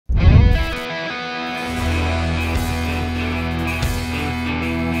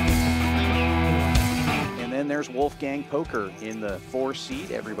there's Wolfgang Poker in the 4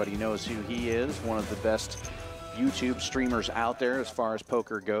 seat. Everybody knows who he is, one of the best YouTube streamers out there as far as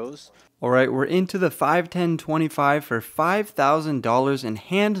poker goes. All right, we're into the 5-10-25 for $5,000. In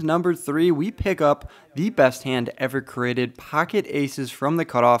hand number 3, we pick up the best hand ever created, pocket aces from the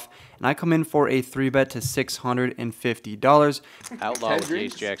cutoff, and I come in for a 3-bet to $650. Outlaw with the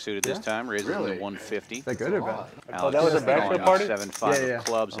ace-jack suited this time, raises him to 150. Is that good or bad? Alex that was a bachelor party? 7-5 of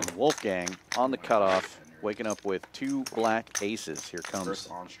clubs, and Wolfgang on the cutoff, waking up with 2 black aces. Here comes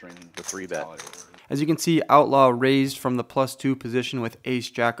the 3-bet. As you can see, Outlaw raised from the +2 position with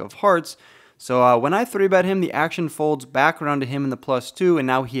ace-jack of hearts. So when I 3-bet him, the action folds back around to him in the +2, and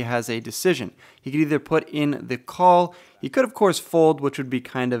now he has a decision. He could either put in the call, he could of course fold, which would be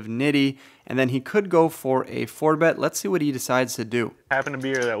kind of nitty, and then he could go for a 4-bet. Let's see what he decides to do. Happened to be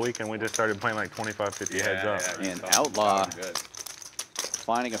here that weekend, we just started playing like 25, 50 heads up. And Outlaw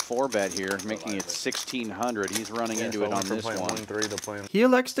finding a 4-bet here, making it 1,600. He's running into it on this one. He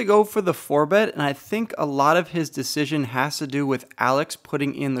elects to go for the 4-bet, and I think a lot of his decision has to do with Alex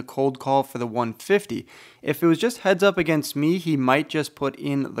putting in the cold call for the 150. If it was just heads up against me, he might just put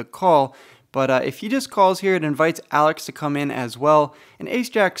in the call. But if he just calls here, it invites Alex to come in as well. And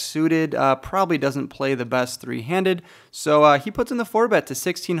ace-jack suited probably doesn't play the best 3-handed. So he puts in the 4-bet to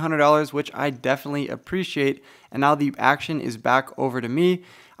 $1,600, which I definitely appreciate. And now the action is back over to me.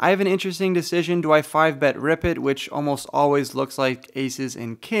 I have an interesting decision. Do I 5-bet rip it, which almost always looks like aces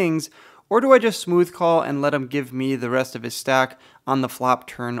and kings? Or do I just smooth call and let him give me the rest of his stack on the flop,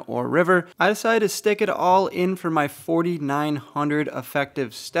 turn, or river? I decided to stick it all in for my 4,900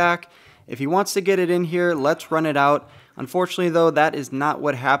 effective stack. If he wants to get it in here, let's run it out. Unfortunately, though, that is not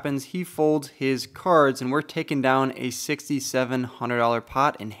what happens. He folds his cards, and we're taking down a $6,700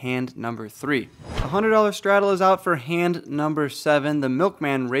 pot in hand number 3. The $100 straddle is out for hand number 7. The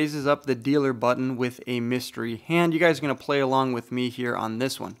milkman raises up the dealer button with a mystery hand. You guys are going to play along with me here on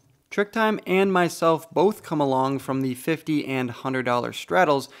this one. Trick Time and myself both come along from the $50 and $100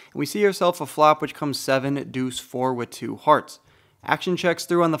 straddles, and we see ourselves a flop which comes 7, deuce, 4 with 2 hearts. Action checks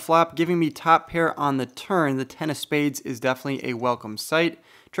through on the flop, giving me top pair on the turn. The 10 of spades is definitely a welcome sight.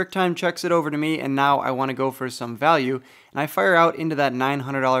 Trick Time checks it over to me, and now I want to go for some value, and I fire out into that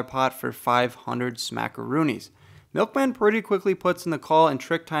 $900 pot for 500 smackaroonies. Milkman pretty quickly puts in the call, and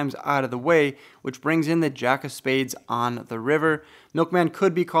Trick Time's out of the way, which brings in the jack of spades on the river. Milkman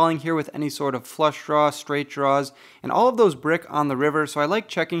could be calling here with any sort of flush draw, straight draws, and all of those brick on the river, so I like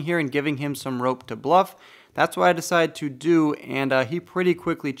checking here and giving him some rope to bluff. That's what I decided to do, and he pretty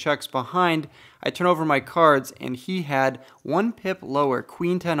quickly checks behind. I turn over my cards, and he had 1 pip lower,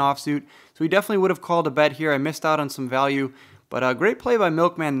 queen 10 offsuit, so he definitely would have called a bet here. I missed out on some value, but a great play by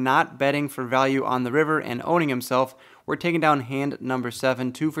Milkman not betting for value on the river and owning himself. We're taking down hand number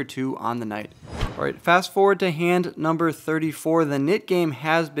 7, 2 for 2 on the night. All right, fast forward to hand number 34. The knit game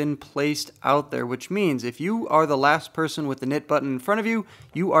has been placed out there, which means if you are the last person with the knit button in front of you,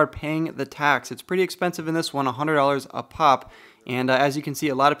 you are paying the tax. It's pretty expensive in this one, $100 a pop. And as you can see,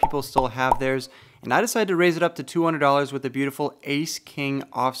 a lot of people still have theirs. And I decided to raise it up to $200 with a beautiful ace-king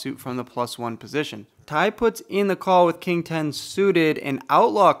offsuit from the +1 position. Ty puts in the call with king 10 suited, and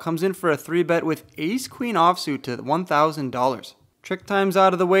Outlaw comes in for a 3-bet with ace-queen offsuit to $1,000. Trick Time's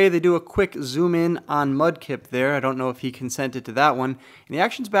out of the way. They do a quick zoom in on Mudkip there. I don't know if he consented to that one. And the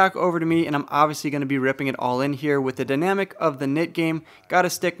action's back over to me, and I'm obviously going to be ripping it all in here. With the dynamic of the knit game, got to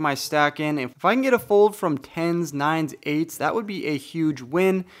stick my stack in. If I can get a fold from 10s, 9s, 8s, that would be a huge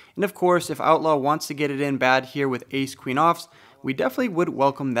win. And of course, if Outlaw wants to get it in bad here with ace-queen offs, we definitely would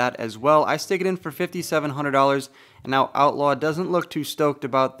welcome that as well. I stick it in for $5,700, and now Outlaw doesn't look too stoked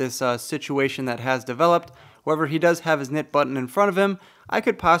about this situation that has developed. However, he does have his knit button in front of him. I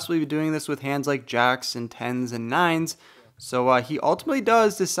could possibly be doing this with hands like jacks and 10s and 9s. So he ultimately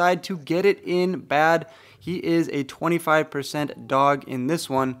does decide to get it in bad. He is a 25% dog in this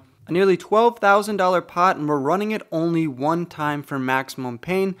one. A nearly $12,000 pot, and we're running it only 1 time for maximum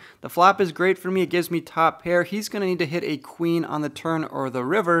pain. The flop is great for me. It gives me top pair. He's going to need to hit a queen on the turn or the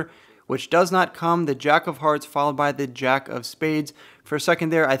river, which does not come. The jack of hearts followed by the jack of spades. For a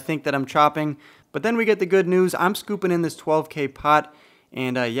second there, I think that I'm chopping. But then we get the good news. I'm scooping in this 12K pot.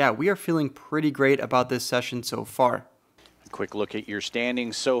 And yeah, we are feeling pretty great about this session so far. Quick look at your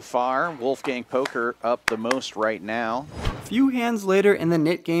standings so far. Wolfgang Poker up the most right now. A few hands later, and the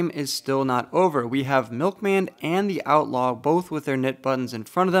knit game is still not over. We have Milkman and the Outlaw both with their knit buttons in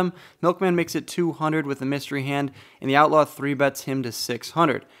front of them. Milkman makes it 200 with a mystery hand, and the Outlaw 3-bets him to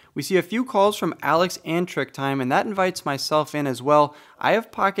 600. We see a few calls from Alex and Trick Time, and that invites myself in as well. I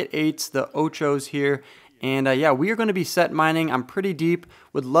have pocket 8s, the ochos here, And yeah, we are going to be set mining. I'm pretty deep.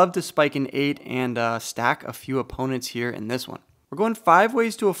 Would love to spike an 8 and stack a few opponents here in this one. We're going 5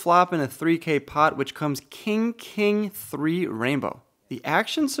 ways to a flop in a 3K pot, which comes King, King, 3 rainbow. The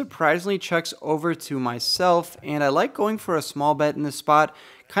action surprisingly checks over to myself, and I like going for a small bet in this spot,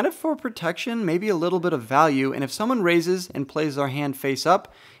 kind of for protection, maybe a little bit of value, and if someone raises and plays their hand face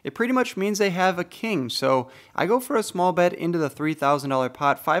up, it pretty much means they have a king, so I go for a small bet into the $3,000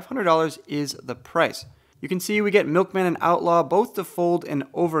 pot. $500 is the price. You can see we get Milkman and Outlaw both to fold an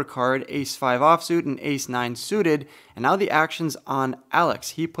overcard, Ace-5 offsuit and Ace-9 suited, and now the action's on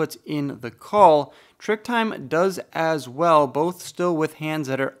Alex. He puts in the call. Trick Time does as well, both still with hands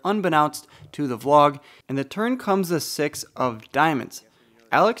that are unbeknownst to the vlog, and the turn comes the 6 of diamonds.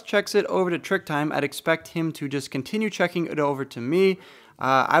 Alex checks it over to Trick Time. I'd expect him to just continue checking it over to me.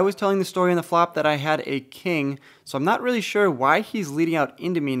 I was telling the story in the flop that I had a king, so I'm not really sure why he's leading out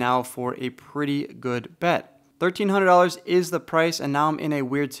into me now for a pretty good bet. $1,300 is the price, and now I'm in a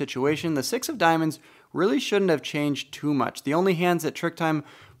weird situation. The 6 of diamonds really shouldn't have changed too much. The only hands that Trick Time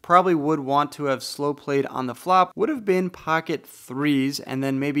probably would want to have slow played on the flop would have been pocket 3s and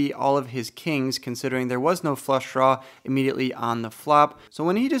then maybe all of his kings, considering there was no flush draw immediately on the flop. So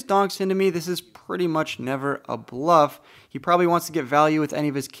when he just donks into me, this is pretty much never a bluff. He probably wants to get value with any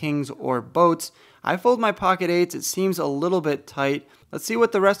of his kings or boats. I fold my pocket 8s. It seems a little bit tight. Let's see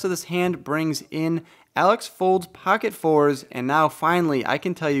what the rest of this hand brings in. Alex folds pocket 4s, and now finally I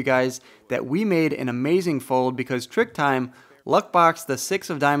can tell you guys that we made an amazing fold because Trick Time luck boxed the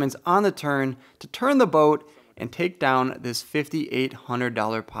 6 of diamonds on the turn to turn the boat and take down this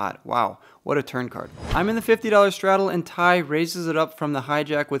 $5,800 pot. Wow, what a turn card. I'm in the $50 straddle, and Ty raises it up from the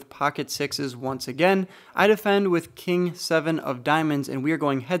hijack with pocket 6s once again. I defend with King 7 of diamonds, and we are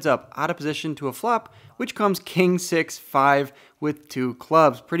going heads up out of position to a flop, which comes King 6 5 with 2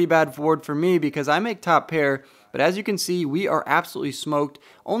 clubs. Pretty bad board for me because I make top pair, but as you can see, we are absolutely smoked.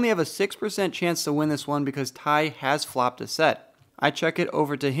 Only have a 6% chance to win this one because Ty has flopped a set. I check it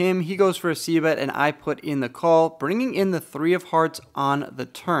over to him. He goes for a c-bet, and I put in the call, bringing in the 3 of hearts on the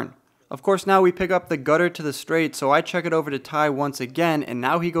turn. Of course, now we pick up the gutter to the straight, so I check it over to Ty once again, and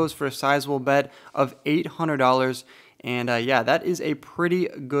now he goes for a sizable bet of $800, and yeah, that is a pretty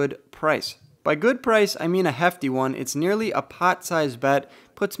good price. By good price, I mean a hefty one. It's nearly a pot-sized bet,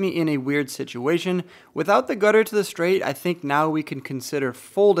 puts me in a weird situation. Without the gutter to the straight, I think now we can consider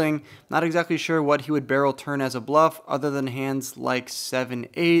folding. Not exactly sure what he would barrel turn as a bluff other than hands like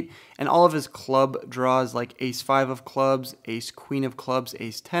 7-8 and all of his club draws like Ace-5 of clubs, Ace-Queen of clubs,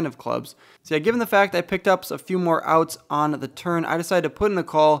 Ace-10 of clubs. So yeah, given the fact I picked up a few more outs on the turn, I decided to put in the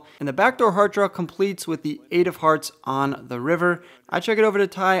call, and the backdoor heart draw completes with the 8 of hearts on the river. I check it over to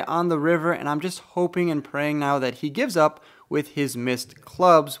Ty on the river, and I'm just hoping and praying now that he gives up with his missed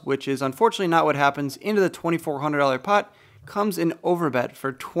clubs, which is unfortunately not what happens. Into the $2,400 pot comes an overbet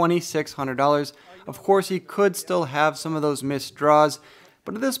for $2,600. Of course, he could still have some of those missed draws,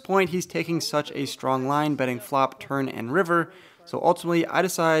 but at this point, he's taking such a strong line, betting flop, turn, and river. So ultimately, I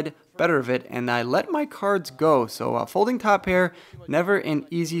decide better of it, and I let my cards go. So folding top pair, never an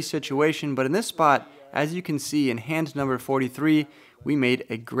easy situation, but in this spot, as you can see in hand number 43, we made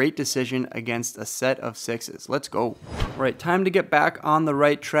a great decision against a set of 6s. Let's go. All right, time to get back on the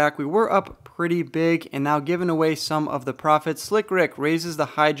right track. We were up pretty big and now giving away some of the profits. Slick Rick raises the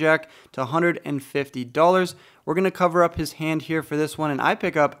hijack to $150. We're going to cover up his hand here for this one, and I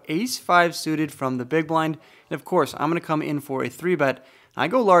pick up Ace-5 suited from the big blind. And of course, I'm going to come in for a 3-bet. I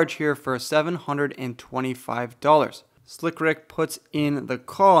go large here for $725. Slick Rick puts in the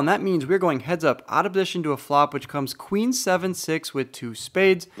call, and that means we're going heads up out of position to a flop, which comes Queen 7-6 with 2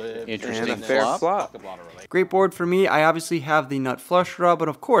 spades. Interesting And a fair flop. Great board for me. I obviously have the nut flush draw, but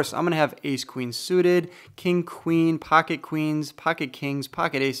of course I'm going to have Ace Queen suited, King Queen, pocket queens, pocket kings,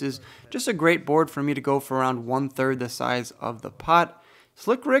 pocket aces. Just a great board for me to go for around 1/3 the size of the pot.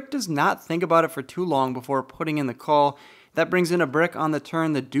 Slick Rick does not think about it for too long before putting in the call. That brings in a brick on the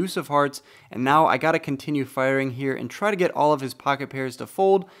turn, the deuce of hearts, and now I got to continue firing here and try to get all of his pocket pairs to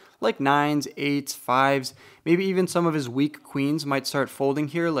fold, like 9s, 8s, 5s, maybe even some of his weak queens might start folding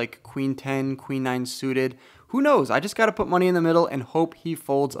here, like Queen 10, Queen 9 suited. Who knows? I just got to put money in the middle and hope he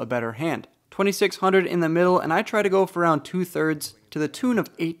folds a better hand. $2,600 in the middle, and I try to go for around 2/3 to the tune of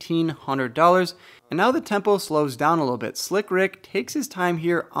 $1,800. And now the tempo slows down a little bit. Slick Rick takes his time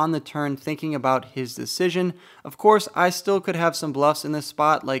here on the turn thinking about his decision. Of course, I still could have some bluffs in this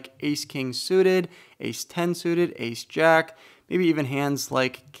spot like Ace-King suited, Ace-10 suited, Ace-Jack, maybe even hands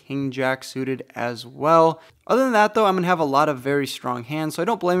like King-Jack suited as well. Other than that though, I'm going to have a lot of very strong hands, so I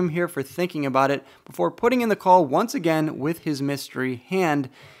don't blame him here for thinking about it before putting in the call once again with his mystery hand.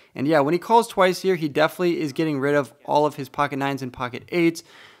 And yeah, when he calls twice here, he definitely is getting rid of all of his pocket 9s and pocket 8s.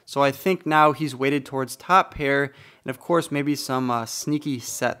 So I think now he's weighted towards top pair, and of course maybe some sneaky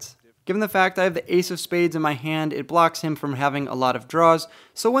sets. Given the fact I have the ace of spades in my hand, it blocks him from having a lot of draws.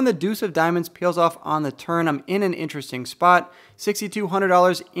 So when the deuce of diamonds peels off on the turn, I'm in an interesting spot.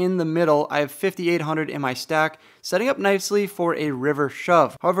 $6,200 in the middle. I have $5,800 in my stack, setting up nicely for a river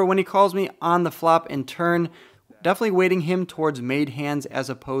shove. However, when he calls me on the flop and turn, definitely weighting him towards made hands as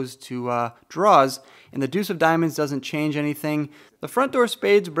opposed to draws. And the deuce of diamonds doesn't change anything. The front door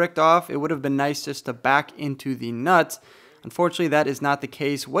spades bricked off. It would have been nice just to back into the nuts. Unfortunately, that is not the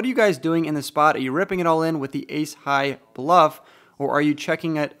case. What are you guys doing in the spot? Are you ripping it all in with the ace-high bluff, or are you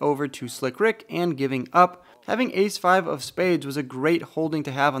checking it over to Slick Rick and giving up? Having ace-5 of spades was a great holding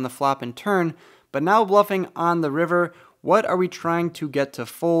to have on the flop and turn, but now bluffing on the river, what are we trying to get to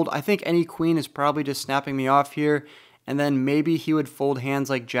fold? I think any queen is probably just snapping me off here, and then maybe he would fold hands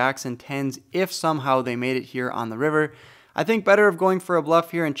like jacks and tens if somehow they made it here on the river. I think better of going for a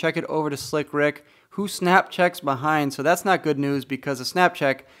bluff here and check it over to Slick Rick, who snap checks behind, so that's not good news because a snap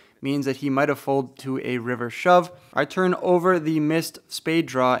check means that he might have folded to a river shove. I turn over the missed spade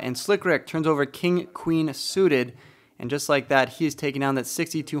draw, and Slick Rick turns over king, queen suited, and just like that, he is taking down that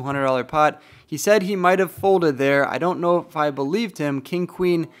 $6,200 pot. He said he might have folded there. I don't know if I believed him. King,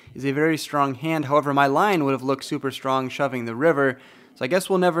 queen is a very strong hand. However, my line would have looked super strong shoving the river, so I guess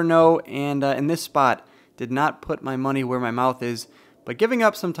we'll never know, and in this spot, did not put my money where my mouth is. But giving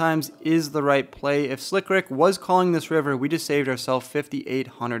up sometimes is the right play. If Slick Rick was calling this river, we just saved ourselves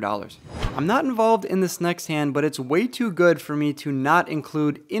 $5,800. I'm not involved in this next hand, but it's way too good for me to not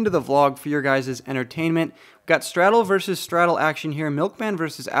include into the vlog for your guys' entertainment. We've got straddle versus straddle action here, Milkman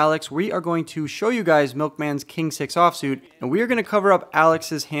versus Alex. We are going to show you guys Milkman's king 6 offsuit, and we are going to cover up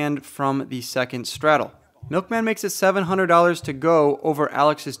Alex's hand from the second straddle. Milkman makes it $700 to go over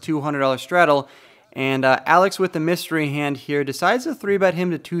Alex's $200 straddle. And Alex with the mystery hand here decides to 3-bet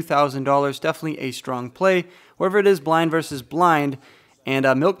him to $2,000. Definitely a strong play. However, it is blind versus blind. And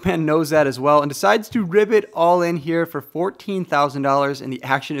Milkman knows that as well and decides to rip it all in here for $14,000. And the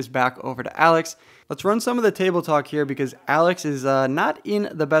action is back over to Alex. Let's run some of the table talk here because Alex is not in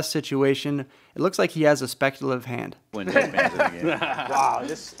the best situation. It looks like he has a speculative hand. When Milkman's in the game. Wow,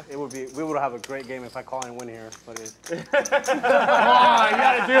 we would have a great game if I call and win here. But Come on, you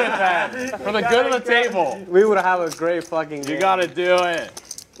gotta do it, man. For the good of the table. we would have a great fucking game. You gotta do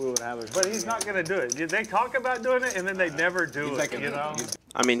it. We would have But he's not gonna do it. They talk about doing it and then they never do it, you know?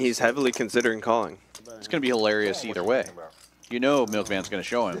 I mean, he's heavily considering calling. It's going to be hilarious either way. You know Milkman's going to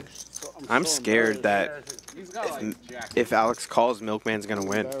show him. I'm scared that if Alex calls, Milkman's going to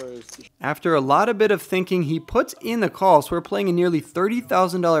win. After a lot of bit of thinking, he puts in the call, so we're playing a nearly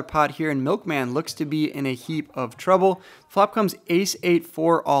 $30,000 pot here, and Milkman looks to be in a heap of trouble. Flop comes ace-8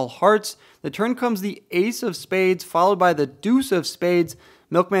 for all hearts. The turn comes the ace of spades, followed by the deuce of spades.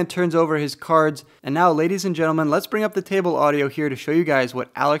 Milkman turns over his cards. And now, ladies and gentlemen, let's bring up the table audio here to show you guys what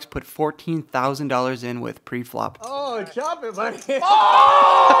Alex put $14,000 in with pre-flop. Oh, chop it, buddy. This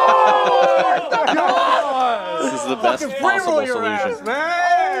is the best possible solution.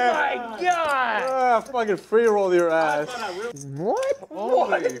 Man. Oh, my God. Fucking free roll your ass. What?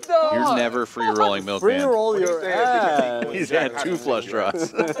 You're never free rolling Milkman. Free roll your ass. He's had 2 flush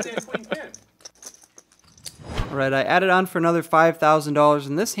draws. Alright, I added on for another $5,000.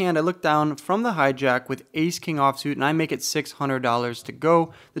 In this hand, I look down from the hijack with ace-king offsuit, and I make it $600 to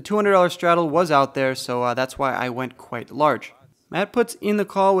go. The $200 straddle was out there, so that's why I went quite large. Matt puts in the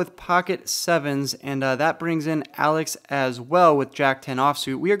call with pocket 7s, and that brings in Alex as well with jack-10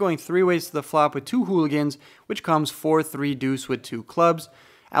 offsuit. We are going 3 ways to the flop with 2 hooligans, which comes 4-3 deuce with 2 clubs.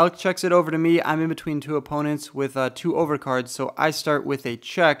 Alex checks it over to me. I'm in between 2 opponents with 2 overcards, so I start with a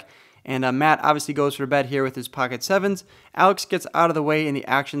check. And Matt obviously goes for a bet here with his pocket 7s. Alex gets out of the way and the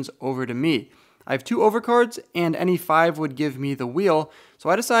action's over to me. I have 2 overcards and any 5 would give me the wheel. So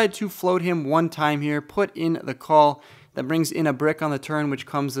I decided to float him 1 time here, put in the call. That brings in a brick on the turn, which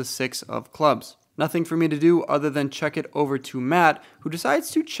comes the 6 of clubs. Nothing for me to do other than check it over to Matt, who decides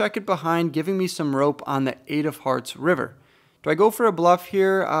to check it behind, giving me some rope on the 8 of hearts river. Do I go for a bluff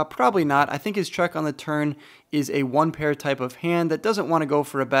here? Probably not. I think his check on the turn is a 1-pair type of hand that doesn't want to go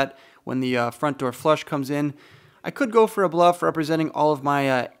for a bet when the front door flush comes in. I could go for a bluff representing all of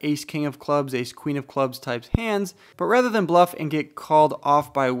my ace-king of clubs, ace-queen of clubs types hands, but rather than bluff and get called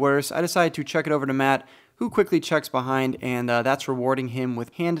off by worse, I decided to check it over to Matt, who quickly checks behind, and that's rewarding him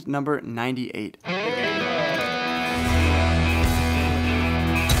with hand number 98.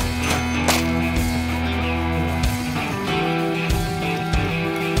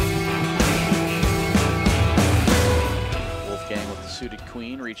 suited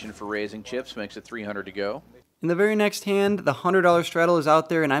queen reaching for raising chips, makes it 300 to go. In the very next hand, the $100 straddle is out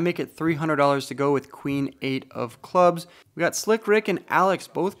there, and I make it $300 to go with queen 8 of clubs. We got Slick Rick and Alex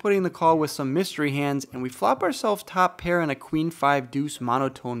both putting the call with some mystery hands, and we flop ourselves top pair on a queen 5 deuce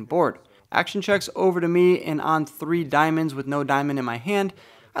monotone board. Action checks over to me, and on 3 diamonds with no diamond in my hand,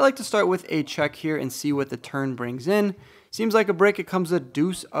 I like to start with a check here and see what the turn brings in. Seems like a break, it comes a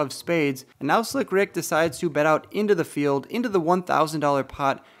deuce of spades, and now Slick Rick decides to bet out into the field. Into the $1,000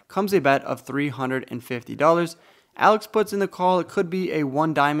 pot comes a bet of $350. Alex puts in the call. It could be a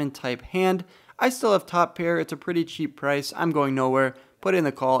 1 diamond type hand. I still have top pair. It's a pretty cheap price. I'm going nowhere. Put in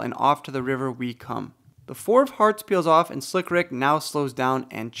the call, and off to the river we come. The 4 of hearts peels off, and Slick Rick now slows down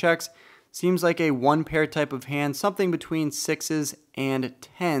and checks. Seems like a 1 pair type of hand. Something between 6s and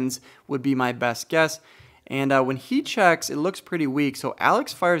 10s would be my best guess. And when he checks, it looks pretty weak, so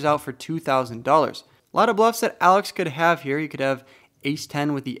Alex fires out for $2,000. A lot of bluffs that Alex could have here. He could have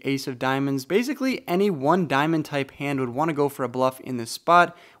ace-10 with the ace of diamonds. Basically, any 1 diamond type hand would want to go for a bluff in this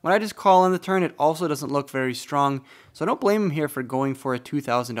spot. When I just call on the turn, it also doesn't look very strong, so I don't blame him here for going for a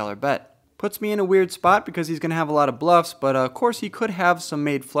 $2,000 bet. Puts me in a weird spot because he's going to have a lot of bluffs, but of course he could have some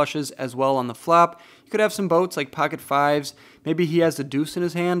made flushes as well on the flop. He could have some boats like pocket 5s, maybe he has a deuce in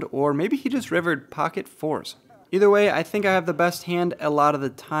his hand, or maybe he just rivered pocket 4s. Either way, I think I have the best hand a lot of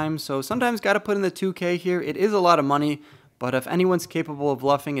the time, so sometimes got to put in the 2K here. It is a lot of money, but if anyone's capable of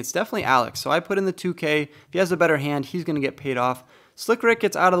bluffing, it's definitely Alex. So I put in the 2K. If he has a better hand, he's going to get paid off. Slick Rick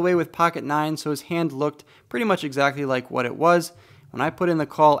gets out of the way with pocket 9, so his hand looked pretty much exactly like what it was. When I put in the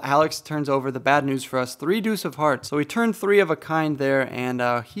call, Alex turns over the bad news for us, 3 deuce of hearts. So we turned 3 of a kind there,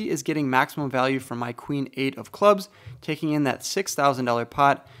 and he is getting maximum value from my queen 8 of clubs, taking in that $6,000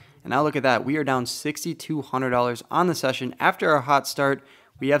 pot. And now look at that, we are down $6,200 on the session. After our hot start,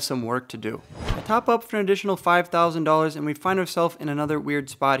 we have some work to do. I top up for an additional $5,000, and we find ourselves in another weird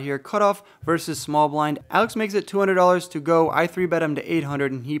spot here. Cutoff versus small blind. Alex makes it $200 to go. I 3-bet him to $800,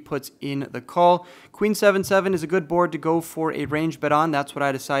 and he puts in the call. Queen 7-7 is a good board to go for a range bet on. That's what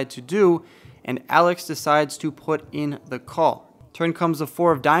I decide to do, and Alex decides to put in the call. Turn comes the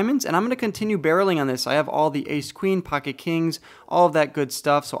 4 of diamonds, and I'm going to continue barreling on this. I have all the ace queen, pocket kings, all of that good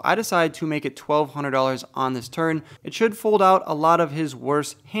stuff, so I decide to make it $1,200 on this turn. It should fold out a lot of his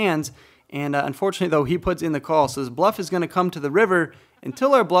worst hands, and unfortunately though, he puts in the call, so his bluff is going to come to the river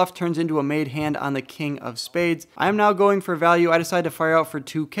until our bluff turns into a made hand on the king of spades. I am now going for value. I decide to fire out for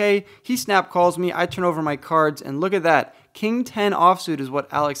 2K. He snap calls me. I turn over my cards, and look at that. King 10 offsuit is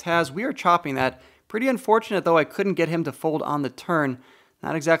what Alex has. We are chopping that. Pretty unfortunate, though, I couldn't get him to fold on the turn.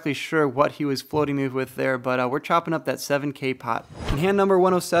 Not exactly sure what he was floating me with there, but we're chopping up that 7K pot. In hand number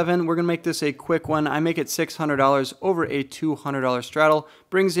 107, we're going to make this a quick one. I make it $600 over a $200 straddle.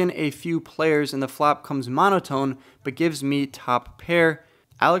 Brings in a few players, and the flop comes monotone, but gives me top pair.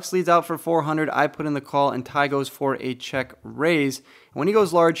 Alex leads out for 400. I put in the call, and Ty goes for a check raise. When he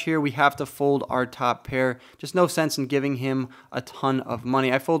goes large here, we have to fold our top pair. Just no sense in giving him a ton of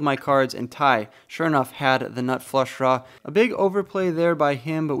money. I fold my cards, and Ty, sure enough, had the nut flush draw. A big overplay there by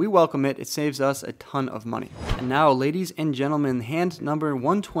him, but we welcome it. It saves us a ton of money. And now, ladies and gentlemen, hand number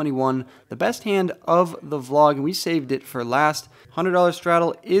 121, the best hand of the vlog, and we saved it for last. $100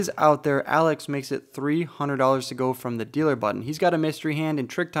 straddle is out there. Alex makes it $300 to go from the dealer button. He's got a mystery hand, and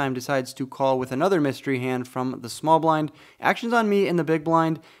Trick Time decides to call with another mystery hand from the small blind. Action's on me in the big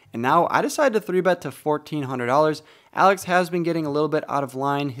blind, and now I decide to 3-bet to $1,400. Alex has been getting a little bit out of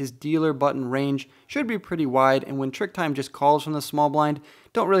line. His dealer button range should be pretty wide, and when Trick Time just calls from the small blind,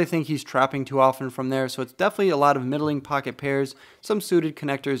 don't really think he's trapping too often from there, so it's definitely a lot of middling pocket pairs, some suited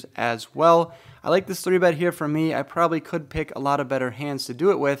connectors as well. I like this 3-bet here for me. I probably could pick a lot of better hands to do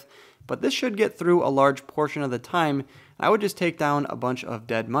it with, but this should get through a large portion of the time, and I would just take down a bunch of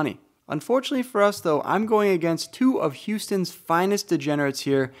dead money. Unfortunately for us though, I'm going against 2 of Houston's finest degenerates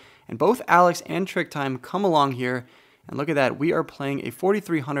here, and both Alex and Trick Time come along here, and look at that, we are playing a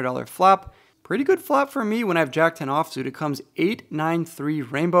 $4,300 flop. Pretty good flop for me when I have Jack 10 offsuit. It comes 8-9-3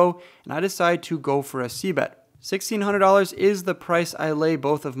 rainbow, and I decide to go for a c-bet. $1,600 is the price I lay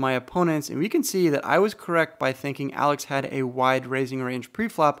both of my opponents, and we can see that I was correct by thinking Alex had a wide raising range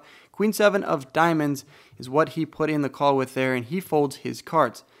pre-flop. Queen 7 of diamonds is what he put in the call with there, and he folds his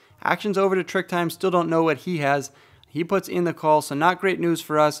cards. Action's over to Trick Time, still don't know what he has. He puts in the call, so not great news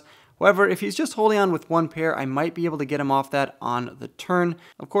for us. However, if he's just holding on with 1 pair, I might be able to get him off that on the turn.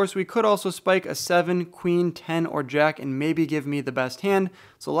 Of course, we could also spike a 7, Queen, 10, or Jack and maybe give me the best hand.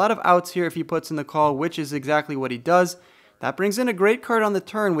 So a lot of outs here if he puts in the call, which is exactly what he does. That brings in a great card on the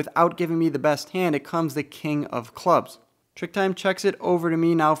turn without giving me the best hand. It comes the King of Clubs. Trick Time checks it over to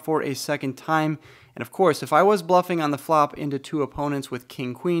me now for a second time. And of course, if I was bluffing on the flop into two opponents with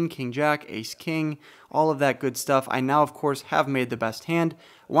King Queen, King Jack, Ace King, all of that good stuff, I now of course have made the best hand.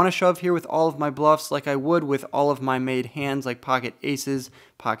 I want to shove here with all of my bluffs like I would with all of my made hands like pocket aces,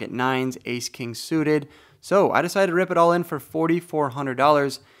 pocket nines, Ace King suited. So I decided to rip it all in for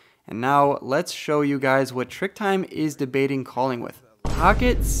 $4,400. And now let's show you guys what Trick Time is debating calling with.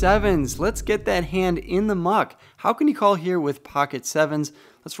 Pocket sevens. Let's get that hand in the muck. How can you call here with pocket sevens?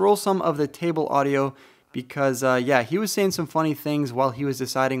 Let's roll some of the table audio because, yeah, he was saying some funny things while he was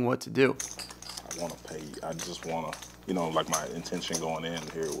deciding what to do. I want to pay. I just want to, you know, like my intention going in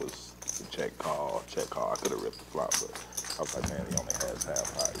here was to check call. I could have ripped the flop, but I was like, man, he only has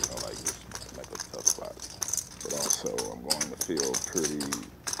half high, you know, like just make a tough spot. But also, I'm going to feel pretty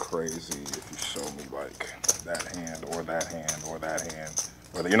crazy if you show me like that hand or that hand or that hand.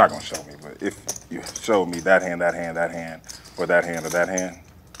 Well, you're not going to show me, but if you show me that hand, that hand, that hand, or that hand or that hand,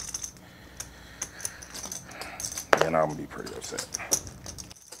 then I'm going to be pretty upset.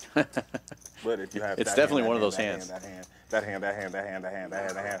 But if you have it's that definitely hand, one of those that hands. hand, that hand, that hand, that hand, that hand, that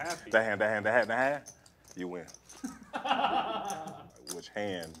hand, that hand, that hand, that hand, you win. Which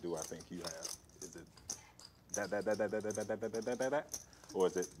hand do I think you have? Is it that, or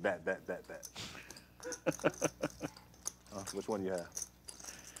is it that? Which one you have?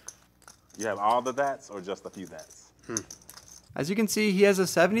 You have all the that's or just a few that's? As you can see, he has a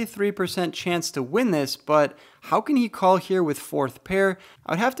 73% chance to win this, but how can he call here with fourth pair?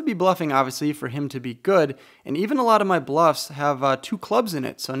 I would have to be bluffing, obviously, for him to be good, and even a lot of my bluffs have two clubs in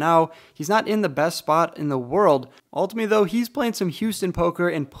it, so now he's not in the best spot in the world. Ultimately, though, he's playing some Houston poker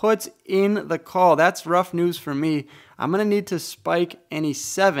and puts in the call. That's rough news for me. I'm going to need to spike any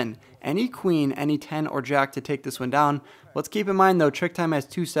 7, any queen, any 10, or jack to take this one down. Let's keep in mind, though, Trick Time has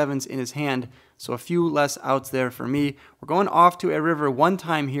 2 7s in his hand, so a few less outs there for me. We're going off to a river one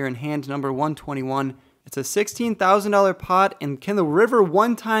time here in hand number 121. It's a $16,000 pot, and can the river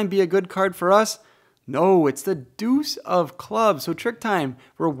one time be a good card for us? No, it's the deuce of clubs. So Trick Time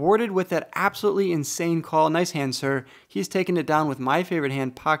rewarded with that absolutely insane call. Nice hand, sir. He's taken it down with my favorite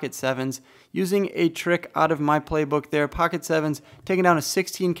hand, pocket sevens, using a trick out of my playbook there. Pocket sevens, taking down a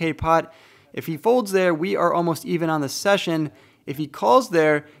 16K pot. If he folds there, we are almost even on the session. If he calls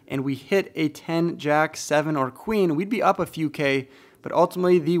there and we hit a 10, jack, 7, or queen, we'd be up a few K. But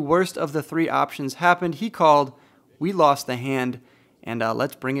ultimately, the worst of the 3 options happened. He called, we lost the hand, and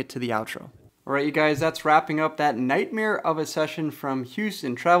let's bring it to the outro. All right, you guys, that's wrapping up that nightmare of a session from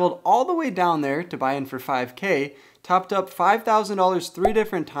Houston. Traveled all the way down there to buy in for 5K. Topped up $5,000 3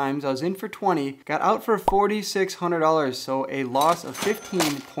 different times. I was in for 20. Got out for $4,600, so a loss of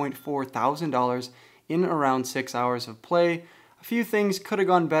 $15.4 thousand in around 6 hours of play. A few things could have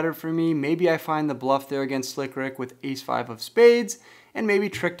gone better for me. Maybe I find the bluff there against Slick Rick with ace-5 of spades, and maybe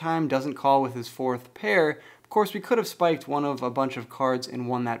Trick Time doesn't call with his fourth pair. Of course, we could have spiked one of a bunch of cards and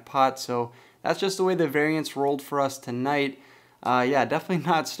won that pot, so that's just the way the variance rolled for us tonight. Yeah, definitely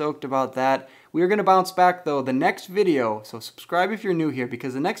not stoked about that. We are going to bounce back, though, the next video, so subscribe if you're new here,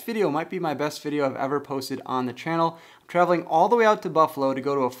 because the next video might be my best video I've ever posted on the channel. I'm traveling all the way out to Buffalo to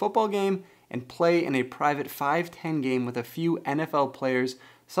go to a football game and play in a private 5-10 game with a few NFL players,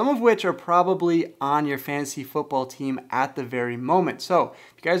 some of which are probably on your fantasy football team at the very moment. So,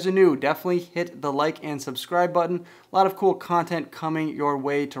 if you guys are new, definitely hit the like and subscribe button. A lot of cool content coming your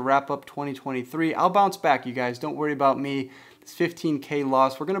way to wrap up 2023. I'll bounce back, you guys. Don't worry about me. This 15K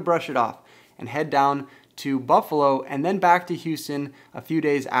loss, we're going to brush it off and head down to Buffalo and then back to Houston a few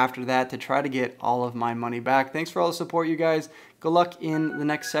days after that to try to get all of my money back. Thanks for all the support, you guys. Good luck in the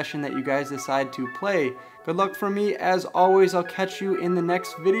next session that you guys decide to play. Good luck from me. As always, I'll catch you in the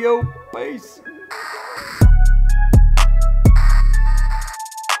next video. Peace.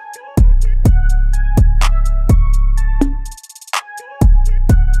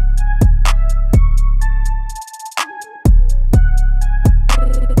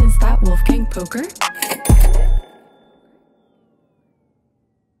 Is that Wolfgang Poker?